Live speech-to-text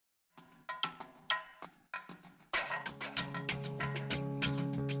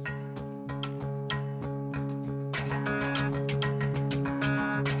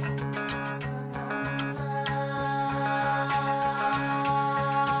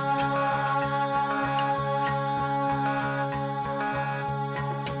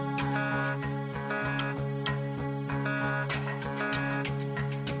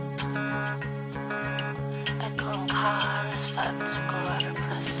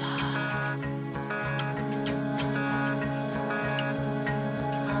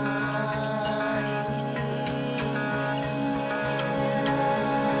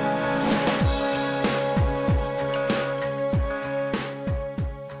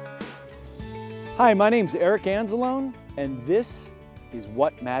Hi, my name's Eric Anzalone, and this is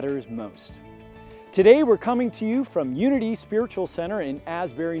What Matters Most. Today we're coming to you from Unity Spiritual Center in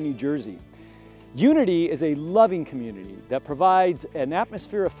Asbury, New Jersey. Unity is a loving community that provides an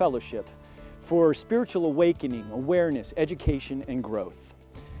atmosphere of fellowship for spiritual awakening, awareness, education, and growth.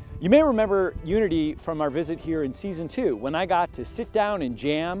 You may remember Unity from our visit here in Season 2, when I got to sit down and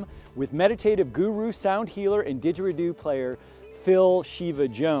jam with meditative guru, sound healer, and didgeridoo player Phil Shiva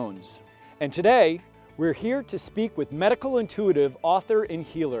Jones. And today, we're here to speak with medical intuitive, author, and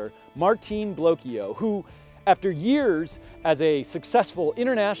healer Martine Bloquiaux, who, after years as a successful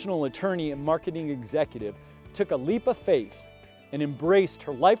international attorney and marketing executive, took a leap of faith and embraced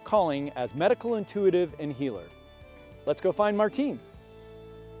her life calling as medical intuitive and healer. Let's go find Martine.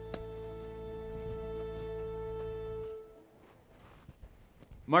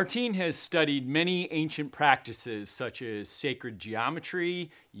 Martine has studied many ancient practices such as sacred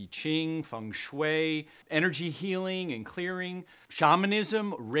geometry, I Ching, Feng Shui, energy healing and clearing,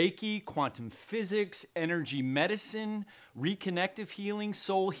 shamanism, Reiki, quantum physics, energy medicine, reconnective healing,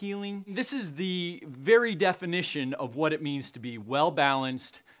 soul healing. This is the very definition of what it means to be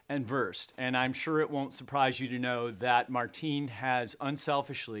well-balanced and versed, and I'm sure it won't surprise you to know that Martine has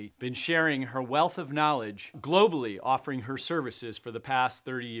unselfishly been sharing her wealth of knowledge globally, offering her services for the past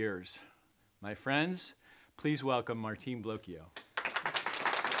 30 years. My friends, please welcome Martine Bloquiaux.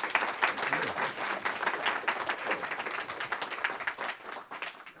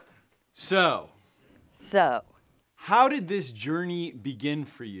 So, how did this journey begin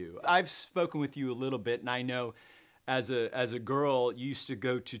for you? I've spoken with you a little bit, and I know as a girl, you used to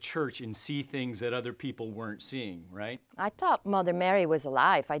go to church and see things that other people weren't seeing, right? I thought Mother Mary was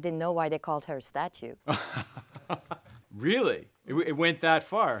alive. I didn't know why they called her a statue. Really? It went that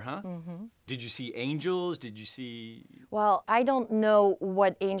far, huh? Mm-hmm. Did you see angels? Did you see... Well, I don't know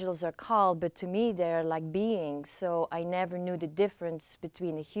what angels are called, but to me they're like beings. So I never knew the difference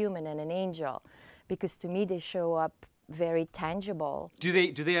between a human and an angel, because to me they show up very tangible. Do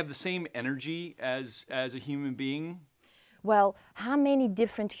they have the same energy as a human being? Well, how many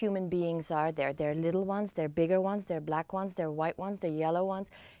different human beings are there? There are little ones, there are bigger ones, there are black ones, there are white ones, there are yellow ones.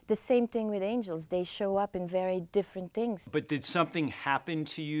 The same thing with angels. They show up in very different things. But did something happen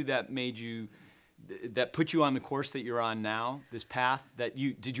to you that made you, that put you on the course that you're on now, this path?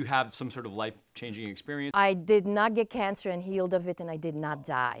 Did you have some sort of life-changing experience? I did not get cancer and healed of it, and I did not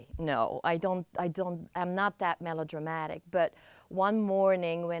die. No, I'm not that melodramatic. But one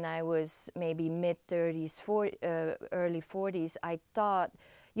morning when I was maybe mid-30s, early 40s, I thought,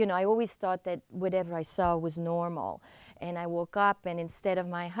 I always thought that whatever I saw was normal. And I woke up, and instead of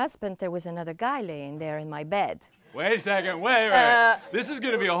my husband, there was another guy laying there in my bed. Wait a second, wait. This is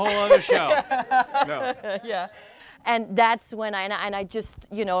going to be a whole other show. No. Yeah. And that's when I just,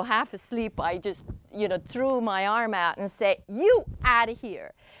 half asleep, I just, threw my arm out and say, "You out of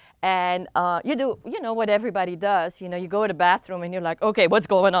here." And you do, what everybody does. You go to the bathroom and you're like, okay, what's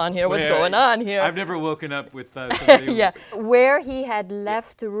going on here? What's going on here? I've never woken up with somebody. Yeah. Where he had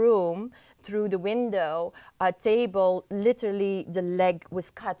left the room through the window, a table, literally the leg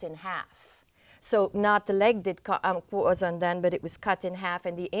was cut in half. So not the leg was undone, but it was cut in half,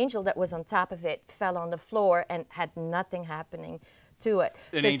 and the angel that was on top of it fell on the floor and had nothing happening to it.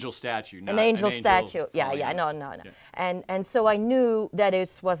 An angel statue, not an angel statue. No. Yeah. And so I knew that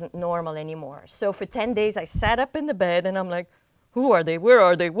it wasn't normal anymore. So for 10 days I sat up in the bed and I'm like, who are they? Where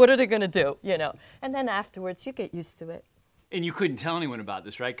are they? What are they going to do? And then afterwards you get used to it. And you couldn't tell anyone about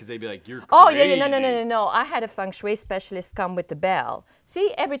this, right? Because they'd be like, you're crazy. Oh, yeah, no. I had a feng shui specialist come with the bell.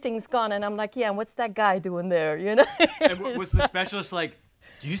 See, everything's gone. And I'm like, yeah, and what's that guy doing there, And was the specialist like,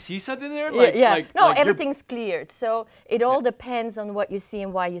 do you see something there? Everything's cleared. So it all depends on what you see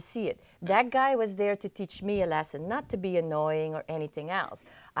and why you see it. That guy was there to teach me a lesson, not to be annoying or anything else.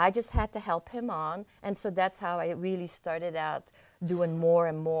 I just had to help him on. And so that's how I really started out doing more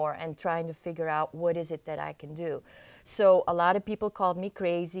and more and trying to figure out what is it that I can do. So a lot of people called me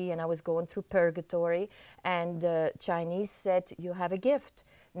crazy, and I was going through purgatory. And the Chinese said, you have a gift.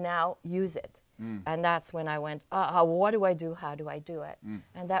 Now use it. And that's when I went, what do I do? How do I do it?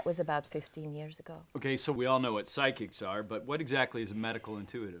 And that was about 15 years ago. Okay, so we all know what psychics are, but what exactly is a medical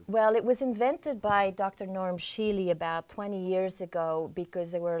intuitive? Well, it was invented by Dr. Norm Shealy about 20 years ago,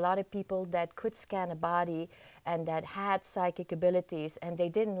 because there were a lot of people that could scan a body and that had psychic abilities, and they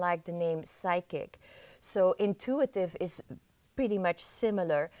didn't like the name psychic. So intuitive is pretty much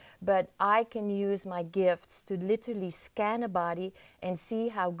similar, but I can use my gifts to literally scan a body and see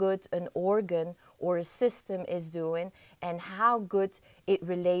how good an organ or a system is doing and how good it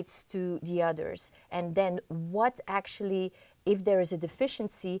relates to the others, and then what actually if there is a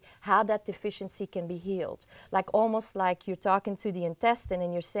deficiency, how that deficiency can be healed. Like almost like you're talking to the intestine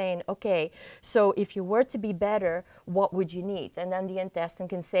and you're saying, okay, so if you were to be better, what would you need? And then the intestine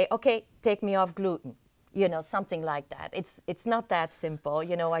can say, okay, take me off gluten. You know, something like that. It's not that simple.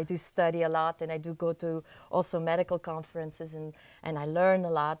 You know, I do study a lot and I do go to also medical conferences and I learn a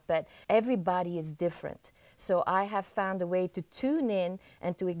lot, but everybody is different. So I have found a way to tune in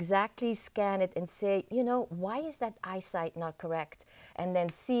and to exactly scan it and say, you know, why is that eyesight not correct? And then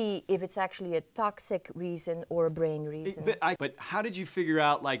see if it's actually a toxic reason or a brain reason. But how did you figure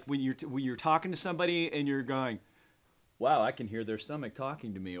out, like, when you're talking to somebody and you're going, wow, I can hear their stomach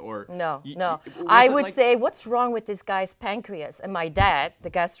talking to me, or... No. I would say, what's wrong with this guy's pancreas? And my dad, the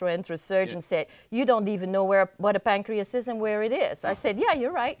gastroenterologist surgeon, said, you don't even know what a pancreas is and where it is. I said, yeah,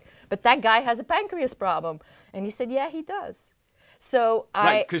 you're right, but that guy has a pancreas problem. And he said, yeah, he does. So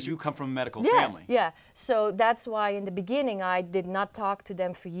right, because you come from a medical family. Yeah, so that's why in the beginning I did not talk to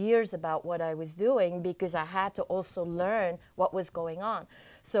them for years about what I was doing, because I had to also learn what was going on.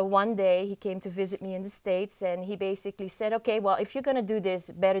 So one day he came to visit me in the States and he basically said, okay, well, if you're going to do this,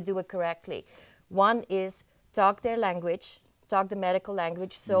 better do it correctly. One is talk their language, talk the medical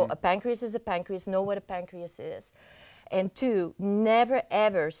language. So a pancreas is a pancreas, know what a pancreas is. And two, never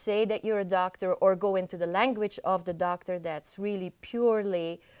ever say that you're a doctor or go into the language of the doctor that's really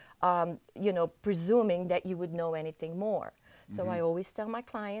purely, you know, presuming that you would know anything more. So I always tell my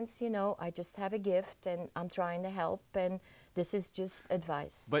clients, you know, I just have a gift and I'm trying to help, and this is just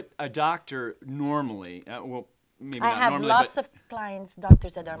advice. But a doctor normally, well, maybe I not have normally, lots of clients,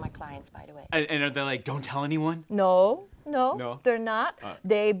 doctors that are my clients, by the way. And are they like, don't tell anyone? No, they're not.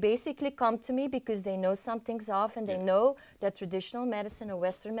 They basically come to me because they know something's off and they know that traditional medicine or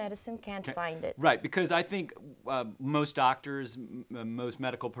Western medicine can't find it. Right, because I think most doctors, most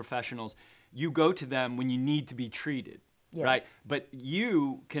medical professionals, you go to them when you need to be treated, right? But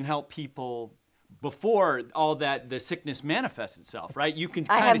you can help people before all that, the sickness manifests itself, right? You can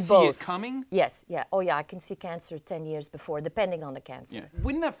kind of see it coming? Yes, yeah. Oh, yeah, I can see cancer 10 years before, depending on the cancer. Yeah.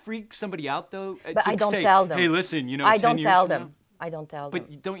 Wouldn't that freak somebody out, though? But I don't tell them. Hey, listen, you know, I 10 don't years tell from them. now? I don't tell them.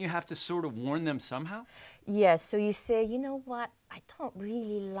 But don't you have to sort of warn them somehow? Yes, so you say, you know what, I don't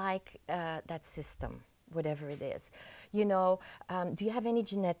really like that system, whatever it is. You know, do you have any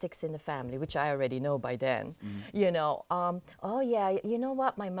genetics in the family, which I already know by then. You know, oh yeah, you know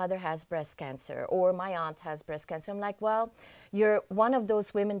what, my mother has breast cancer or my aunt has breast cancer. I'm like, well, you're one of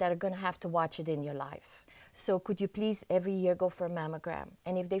those women that are going to have to watch it in your life. So could you please every year go for a mammogram?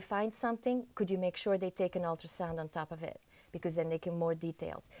 And if they find something, could you make sure they take an ultrasound on top of it? Because then they can more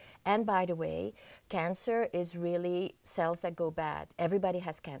detailed. And by the way, cancer is really cells that go bad. Everybody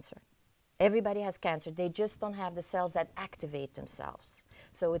has cancer. Everybody has cancer. They just don't have the cells that activate themselves.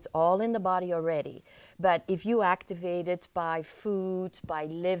 So it's all in the body already. But if you activate it by food, by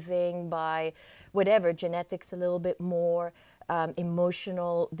living, by whatever, genetics a little bit more,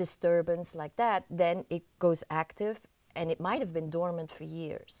 emotional disturbance like that, then it goes active and it might have been dormant for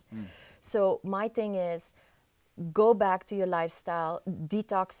years. So my thing is, go back to your lifestyle,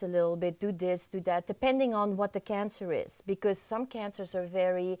 detox a little bit, do this, do that, depending on what the cancer is. Because some cancers are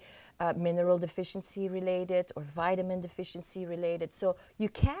very mineral deficiency related or vitamin deficiency related. So you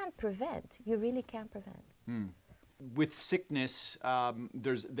can prevent, you really can prevent. With sickness,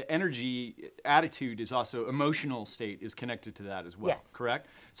 there's the energy, attitude is also, emotional state is connected to that as well, correct?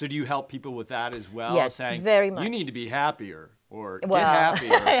 So do you help people with that as well? Yes, saying, very much. You need to be happier. Or get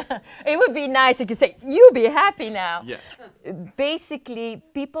happier. It would be nice if you say, you be happy now. Yeah. Basically,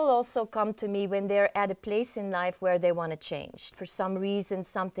 people also come to me when they're at a place in life where they want to change. For some reason,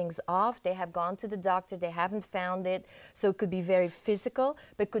 something's off. They have gone to the doctor. They haven't found it. So it could be very physical,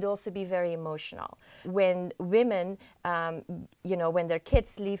 but could also be very emotional. When women, you know, when their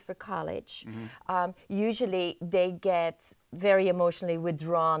kids leave for college, usually they get very emotionally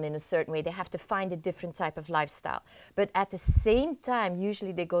withdrawn in a certain way. They have to find a different type of lifestyle. But at the same time,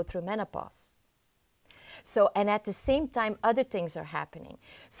 usually they go through menopause. So, and at the same time, other things are happening.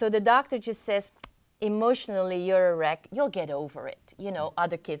 So the doctor just says, emotionally, you're a wreck, you'll get over it. You know,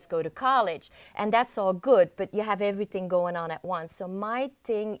 other kids go to college, and that's all good, but you have everything going on at once. So my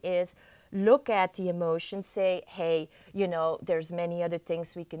thing is, look at the emotion, say, hey, you know, there's many other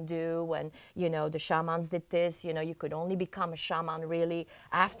things we can do, and, you know, the shamans did this, you know, you could only become a shaman really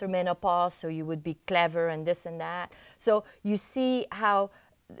after menopause, so you would be clever and this and that. So you see how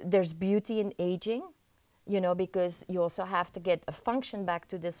there's beauty in aging. because you also have to get a function back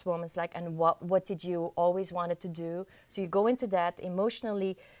to this woman. It's like, and what did you always wanted to do? So you go into that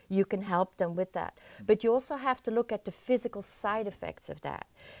emotionally, you can help them with that. But you also have to look at the physical side effects of that,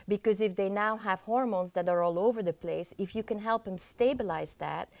 because if they now have hormones that are all over the place, if you can help them stabilize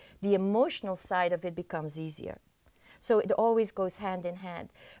that, the emotional side of it becomes easier. So it always goes hand in hand.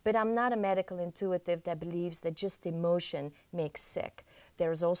 But I'm not a medical intuitive that believes that just emotion makes sick.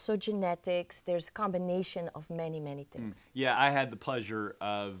 There's also genetics, there's a combination of many, many things. Yeah, I had the pleasure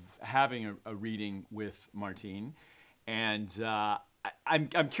of having a reading with Martine, and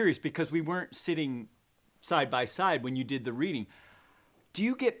I'm curious because we weren't sitting side by side when you did the reading. Do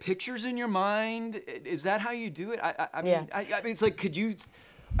you get pictures in your mind? Is that how you do it? I mean, Yeah. it's like,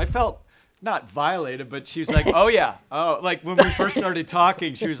 I felt not violated, but she was like, oh yeah, oh, like when we first started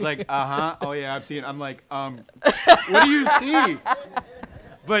talking, she was like, oh yeah, I've seen it. I'm like, what do you see?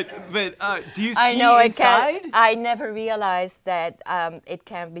 But do you see inside? I never realized that it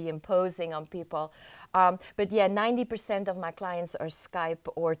can be imposing on people. But yeah, 90% of my clients are Skype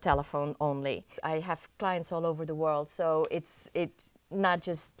or telephone only. I have clients all over the world, so it's not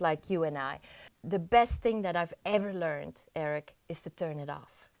just like you and I. The best thing that I've ever learned, Eric, is to turn it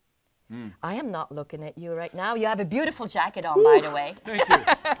off. I am not looking at you right now. You have a beautiful jacket on, by the way. Thank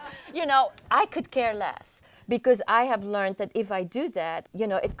you. I could care less, because I have learned that if I do that,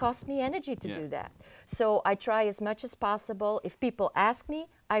 it costs me energy to do that. So I try as much as possible. If people ask me,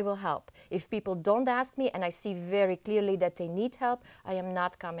 I will help. If people don't ask me and I see very clearly that they need help, I am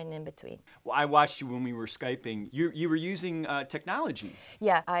not coming in between. Well, I watched you when we were Skyping. You were using technology.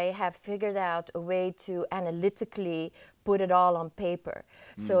 Yeah, I have figured out a way to analytically put it all on paper.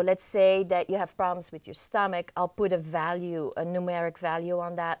 So let's say that you have problems with your stomach. I'll put a value, a numeric value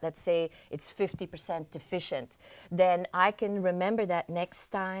on that. Let's say it's 50% deficient. Then I can remember that next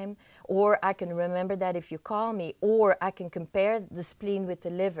time, or I can remember that if you call me, or I can compare the spleen with the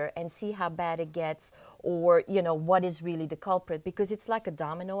liver and see how bad it gets, or what is really the culprit, because it's like a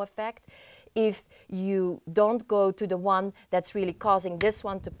domino effect. If you don't go to the one that's really causing this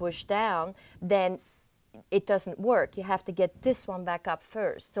one to push down, then it doesn't work. You have to get this one back up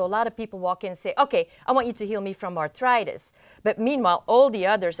first. So a lot of people walk in and say, okay, I want you to heal me from arthritis. But meanwhile, all the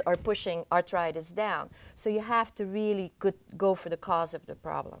others are pushing arthritis down. So you have to really go for the cause of the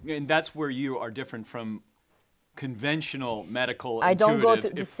problem. And that's where you are different from conventional medical I don't go to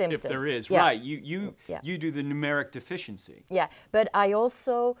intuitives, the symptoms. if there is. Yeah. Right, you do the numeric deficiency. Yeah, but I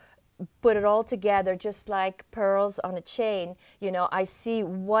also put it all together just like pearls on a chain. I see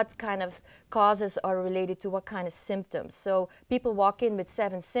what kind of causes are related to what kind of symptoms. So people walk in with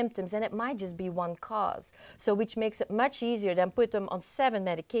 7 symptoms and it might just be one cause. So which makes it much easier than put them on 7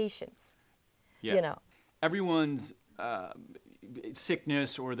 medications. Yeah. Everyone's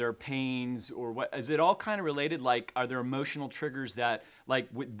sickness or their pains or what, is it all kind of related? Like, are there emotional triggers that like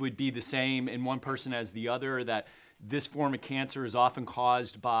would be the same in one person as the other, that this form of cancer is often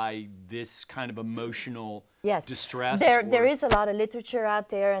caused by this kind of emotional distress? There is a lot of literature out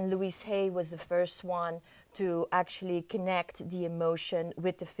there, and Louise Hay was the first one to actually connect the emotion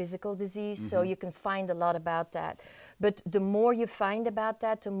with the physical disease. So you can find a lot about that. But the more you find about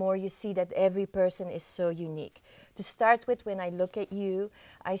that, the more you see that every person is so unique. To start with, when I look at you,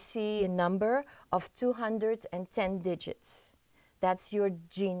 I see a number of 210 digits. That's your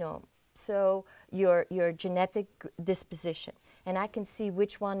genome. So your genetic disposition. And I can see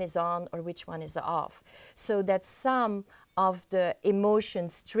which one is on or which one is off. So that some of the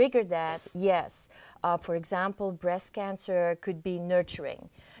emotions trigger that, yes. For example, breast cancer could be nurturing.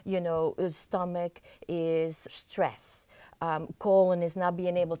 Stomach is stress. Colon is not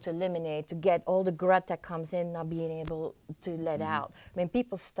being able to eliminate, to get all the gut that comes in, not being able to let out. When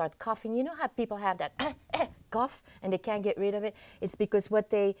people start coughing, you know how people have that cough and they can't get rid of it? It's because what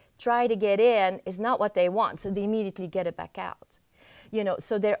they try to get in is not what they want, so they immediately get it back out.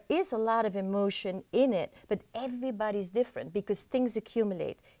 So there is a lot of emotion in it, but everybody's different because things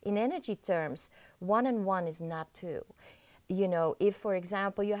accumulate. In energy terms, 1 and 1 is not 2. If, for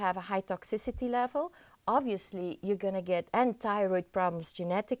example, you have a high toxicity level, obviously you're going to get, and thyroid problems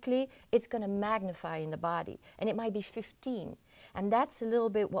genetically, it's going to magnify in the body, and it might be 15. And that's a little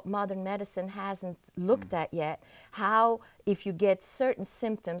bit what modern medicine hasn't looked at yet, how if you get certain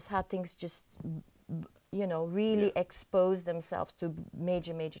symptoms, how things just really expose themselves to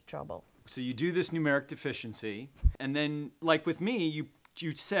major, major trouble. So you do this numeric deficiency, and then like with me, you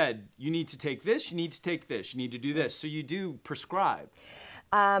said you need to take this, you need to take this, you need to do this. So you do prescribe.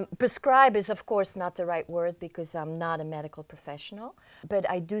 Prescribe is, of course, not the right word because I'm not a medical professional, but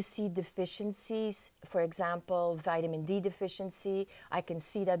I do see deficiencies. For example, vitamin D deficiency, I can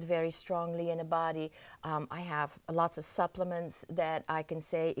see that very strongly in the body. I have lots of supplements that I can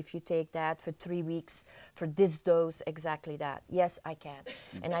say, if you take that for 3 weeks, for this dose, exactly that. Yes, I can.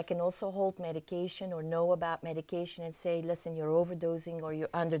 And I can also hold medication or know about medication and say, listen, you're overdosing or you're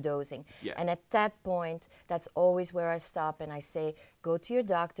underdosing. Yeah. And at that point, that's always where I stop and I say, go to your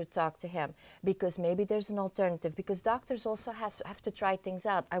doctor, talk to him, because maybe there's an alternative, because doctors also have to try things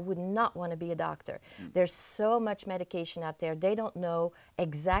out. I would not want to be a doctor. There's so much medication out there. They don't know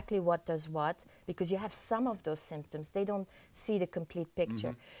exactly what does what, because you have some of those symptoms. They don't see the complete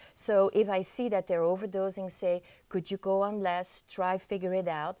picture. So if I see that they're overdosing, say, could you go on less, try figure it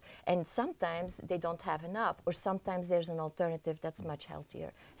out, and sometimes they don't have enough, or sometimes there's an alternative that's much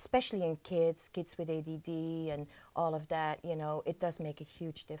healthier, especially in kids with ADD and all of that, you know, it does make a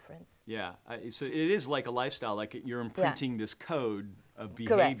huge difference. Yeah, so it is like a lifestyle, like you're imprinting this code of Correct.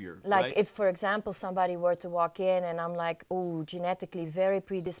 behavior, Like right? if, for example, somebody were to walk in and I'm like, oh, genetically very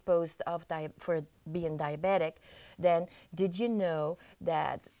predisposed for being diabetic, then did you know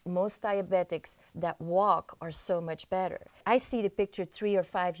that most diabetics that walk are so much better? I see the picture 3 or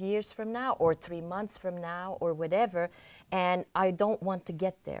 5 years from now or 3 months from now or whatever, and I don't want to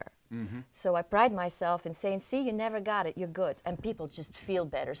get there. So I pride myself in saying, see, you never got it, you're good. And people just feel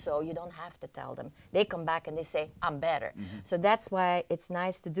better, so you don't have to tell them. They come back and they say, I'm better. So that's why it's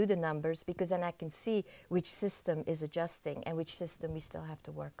nice to do the numbers, because then I can see which system is adjusting and which system we still have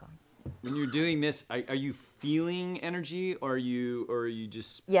to work on. When you're doing this, are you feeling energy, or are you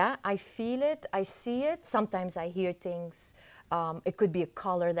just... Yeah, I feel it, I see it. Sometimes I hear things. It could be a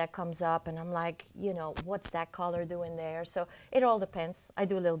color that comes up and I'm like, you know, what's that color doing there? So it all depends. I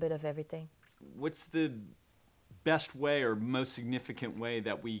do a little bit of everything. What's the best way or most significant way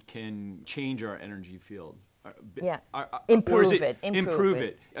that we can change our energy field? Yeah, improve improve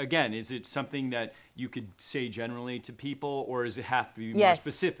it. Again, is it something that you could say generally to people, or does it have to be more yes,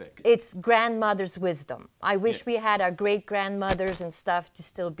 specific? It's grandmother's wisdom. I wish we had our great-grandmothers and stuff to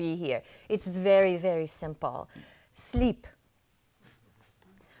still be here. It's very, very simple. Sleep.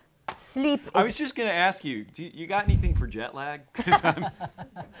 Sleep is... I was just going to ask you, you got anything for jet lag?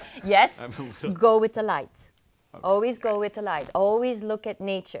 Yes, go with the light. Okay. Always go with the light. Always look at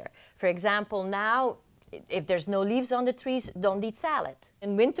nature. For example, now, if there's no leaves on the trees, don't eat salad.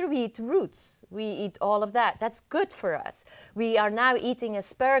 In winter, we eat roots. We eat all of that. That's good for us. We are now eating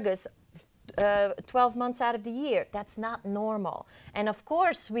asparagus 12 months out of the year. That's not normal. And of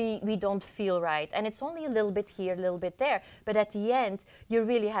course, we don't feel right. And it's only a little bit here, a little bit there. But at the end, you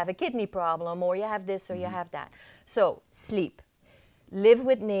really have a kidney problem, or you have this, or you have that. So sleep. Live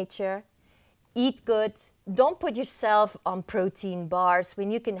with nature. Eat good. Don't put yourself on protein bars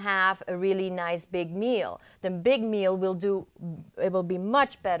when you can have a really nice big meal. The big meal will be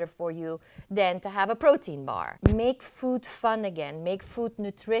much better for you than to have a protein bar. Make food fun again. Make food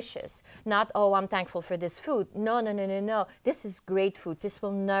nutritious. Not, oh, I'm thankful for this food. No, no, no, no, no. This is great food. This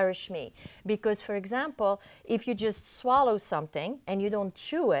will nourish me. Because, for example, if you just swallow something and you don't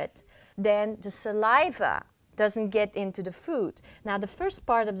chew it, then the saliva doesn't get into the food. Now, the first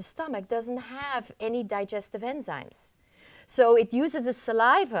part of the stomach doesn't have any digestive enzymes. So it uses the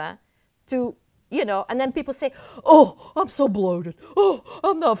saliva to, you know, and then people say, oh, I'm so bloated. Oh,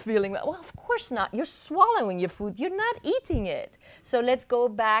 I'm not feeling well. Well, of course not. You're swallowing your food. You're not eating it. So let's go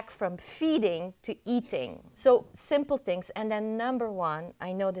back from feeding to eating. So simple things. And then number one,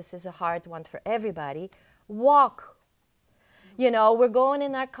 I know this is a hard one for everybody, walk. You know, we're going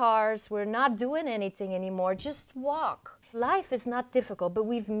in our cars, we're not doing anything anymore, just walk. Life is not difficult, but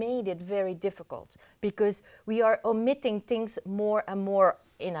we've made it very difficult because we are omitting things more and more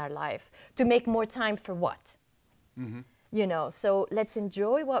in our life to make more time for what? You know, so let's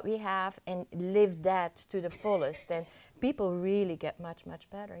enjoy what we have and live that to the fullest, and people really get much, much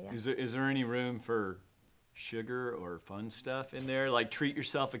better. Yeah. Is there any room for sugar or fun stuff in there, like treat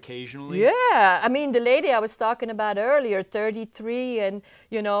yourself occasionally? Yeah, I mean, the lady I was talking about earlier, 33, and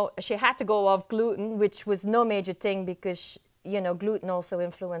you know, she had to go off gluten, which was no major thing because you know, gluten also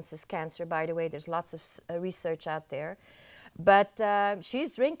influences cancer, by the way. There's lots of research out there. But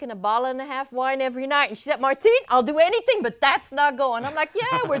she's drinking 1.5 bottles wine every night. And she said, Martine, I'll do anything, but that's not going. I'm like,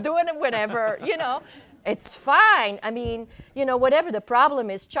 yeah, we're doing it whatever, you know. It's fine. I mean, you know, whatever the problem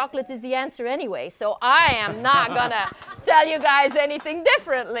is, chocolate is the answer anyway. So I am not going to tell you guys anything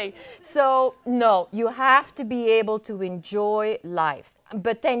differently. So, no, you have to be able to enjoy life.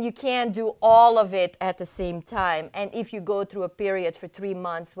 But then you can't do all of it at the same time. And if you go through a period for 3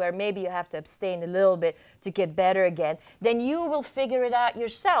 months where maybe you have to abstain a little bit to get better again, then you will figure it out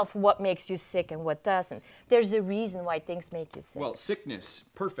yourself what makes you sick and what doesn't. There's a reason why things make you sick. Well, sickness,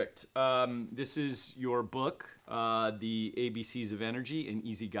 perfect. This is your book, The ABCs of Energy, an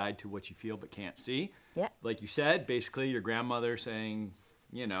easy guide to what you feel but can't see. Yeah. Like you said, basically your grandmother saying,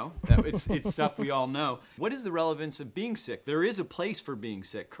 you know, it's stuff we all know. What is the relevance of being sick? There is a place for being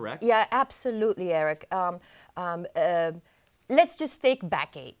sick, correct? Yeah, absolutely, Eric. Let's just take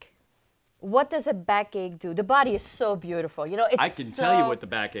backache. What does a backache do? The body is so beautiful. You know, it's I can tell you what the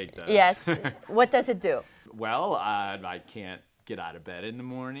backache does. Yes. What does it do? Well, I can't get out of bed in the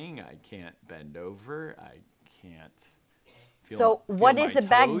morning. I can't bend over. I can't feel what is the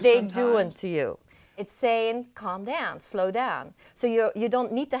backache doing sometimes. to you? It's saying, calm down, slow down. So you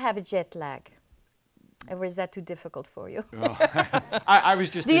don't need to have a jet lag. Or is that too difficult for you? Oh, I was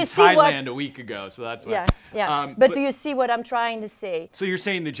just Do in you see Thailand a week ago, so that's why. Yeah, yeah. But do you see what I'm trying to say? So you're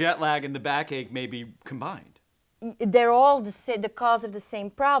saying the jet lag and the backache may be combined? They're all the cause of the same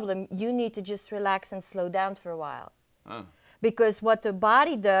problem. You need to just relax and slow down for a while. Oh. Because what the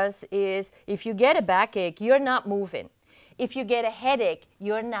body does is, if you get a backache, you're not moving. If you get a headache,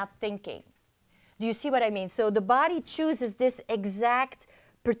 you're not thinking. Do you see what I mean? So the body chooses this exact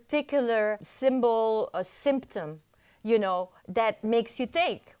particular symbol or symptom, you know, that makes you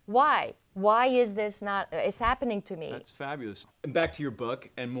think. Why? Why is this is happening to me? That's fabulous. And back to your book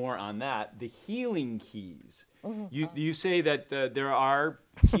and more on that, the healing keys. Mm-hmm. You say that there are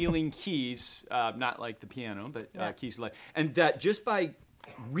healing keys, not like the piano, but keys to life, and that just by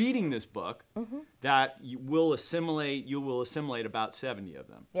reading this book, that you will assimilate about 70 of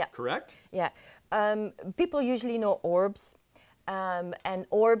them. Yeah. Correct? Yeah. People usually know orbs, and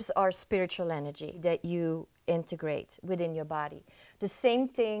orbs are spiritual energy that you integrate within your body. The same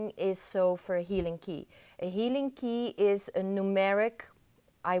thing is so for a healing key. A healing key is a numeric,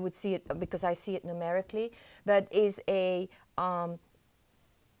 I would see it because I see it numerically, but is a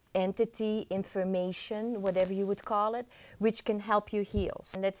entity, information, whatever you would call it, which can help you heal.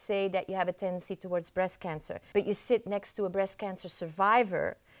 So let's say that you have a tendency towards breast cancer, but you sit next to a breast cancer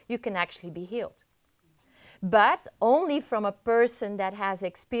survivor, you can actually be healed. But only from a person that has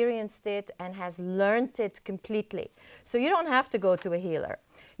experienced it and has learned it completely. So you don't have to go to a healer.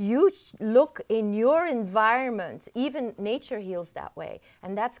 You look in your environment, even nature heals that way,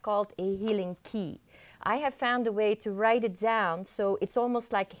 and that's called a healing key. I have found a way to write it down so it's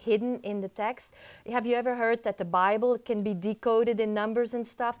almost like hidden in the text. Have you ever heard that the Bible can be decoded in numbers and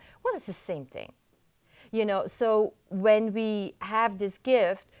stuff? Well, it's the same thing. You know, so when we have this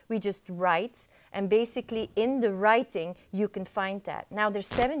gift, we just write, and basically in the writing, you can find that. Now, there's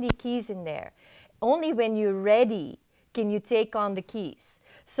 70 keys in there. Only when you're ready can you take on the keys.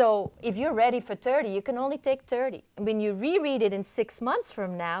 So if you're ready for 30, you can only take 30. And when you reread it in 6 months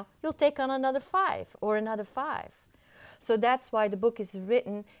from now, you'll take on another 5 or another 5. So that's why the book is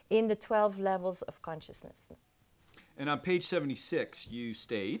written in the 12 levels of consciousness. And on page 76, you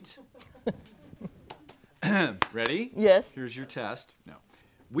state, ready? Yes. Here's your test. No.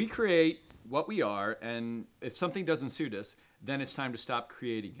 We create what we are, and if something doesn't suit us, then it's time to stop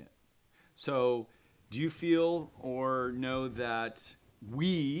creating it. So do you feel or know that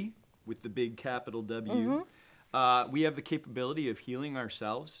we, with the big capital W, we have the capability of healing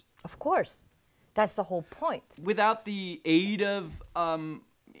ourselves? Of course. That's the whole point. Without the aid of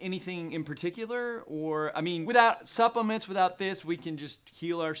anything in particular? Or, I mean, without supplements, without this, we can just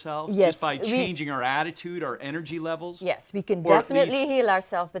heal ourselves? Yes, just by changing our attitude, our energy levels? Yes, we can Or at definitely least heal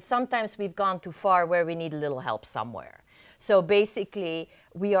ourselves, but sometimes we've gone too far where we need a little help somewhere. So basically,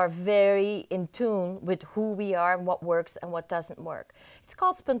 we are very in tune with who we are and what works and what doesn't work. It's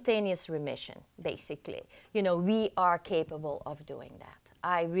called spontaneous remission, basically. You know, we are capable of doing that.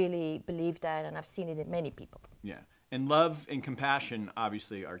 I really believe that, and I've seen it in many people. Yeah. And love and compassion,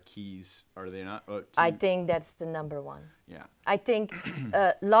 obviously, are keys, are they not? I think that's the number one. Yeah. I think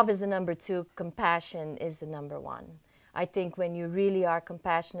love is the number two, compassion is the number one. I think when you really are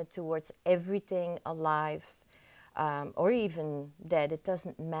compassionate towards everything alive, or even dead, it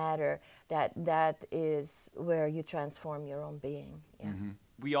doesn't matter, that is where you transform your own being. Yeah. Mm-hmm.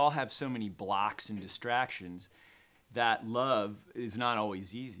 We all have so many blocks and distractions that love is not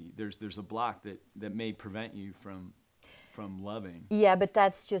always easy. There's a block that may prevent you from loving. Yeah, but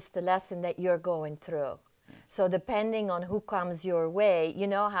that's just the lesson that you're going through. Yeah. So depending on who comes your way, you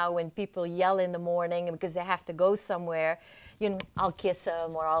know how when people yell in the morning because they have to go somewhere, you know, I'll kiss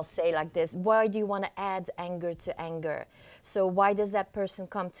them or I'll say like this, why do you want to add anger to anger? So why does that person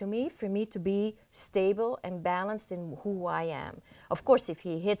come to me? For me to be stable and balanced in who I am. Of course, if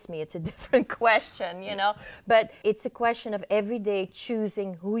he hits me, it's a different question, you know, but it's a question of every day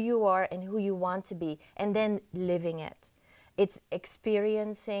choosing who you are and who you want to be, and then living it. It's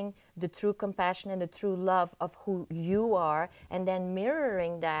experiencing the true compassion and the true love of who you are, and then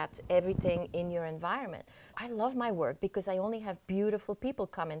mirroring that everything in your environment. I love my work because I only have beautiful people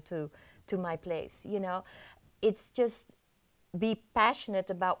coming to my place, you know. It's just be passionate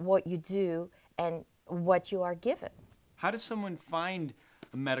about what you do and what you are given. How does someone find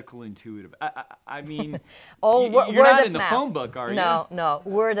a medical intuitive? I mean, Oh, you're word not of in the mouth. phone book, are you? No,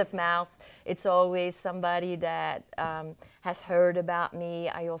 word of mouth. It's always somebody that has heard about me.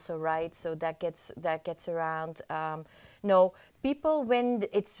 I also write, so that gets around. No, people, when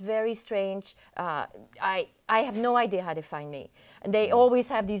it's very strange, I have no idea how to find me. And they always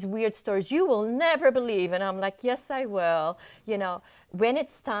have these weird stories you will never believe, and I'm like, yes, I will. You know, when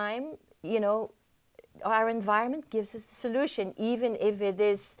it's time, you know, our environment gives us the solution, even if it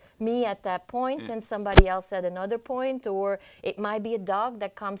is me at that point and somebody else at another point, or it might be a dog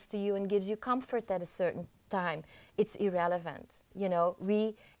that comes to you and gives you comfort at a certain time. It's irrelevant. You know,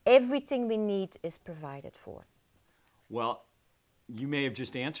 everything we need is provided for. Well, you may have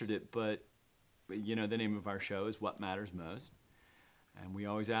just answered it, but you know, the name of our show is What Matters Most. And we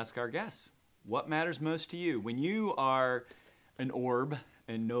always ask our guests, what matters most to you? When you are an orb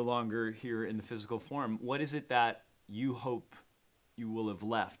and no longer here in the physical form, what is it that you hope you will have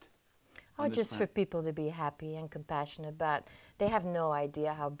left? Oh, just for people to be happy and compassionate, but they have no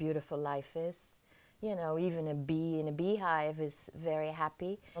idea how beautiful life is. You know, even a bee in a beehive is very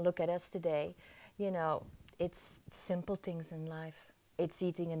happy. Look at us today. You know, it's simple things in life. It's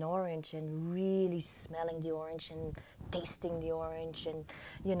eating an orange and really smelling the orange and tasting the orange and,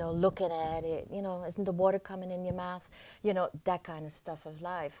 you know, looking at it. You know, isn't the water coming in your mouth? You know, that kind of stuff of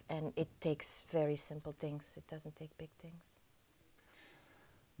life. And it takes very simple things. It doesn't take big things.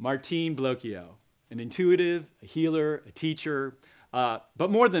 Martine Bloquiaux, an intuitive, a healer, a teacher,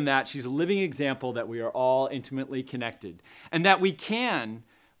 but more than that, she's a living example that we are all intimately connected and that we can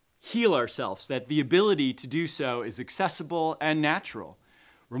heal ourselves, that the ability to do so is accessible and natural,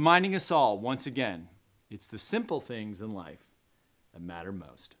 reminding us all, once again, it's the simple things in life that matter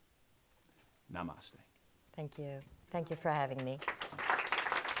most. Namaste. Thank you. Thank you for having me.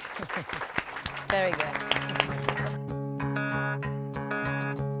 Very good.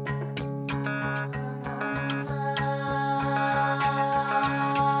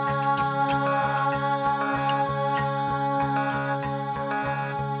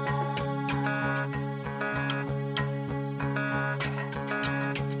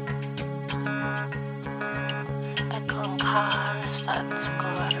 Con car,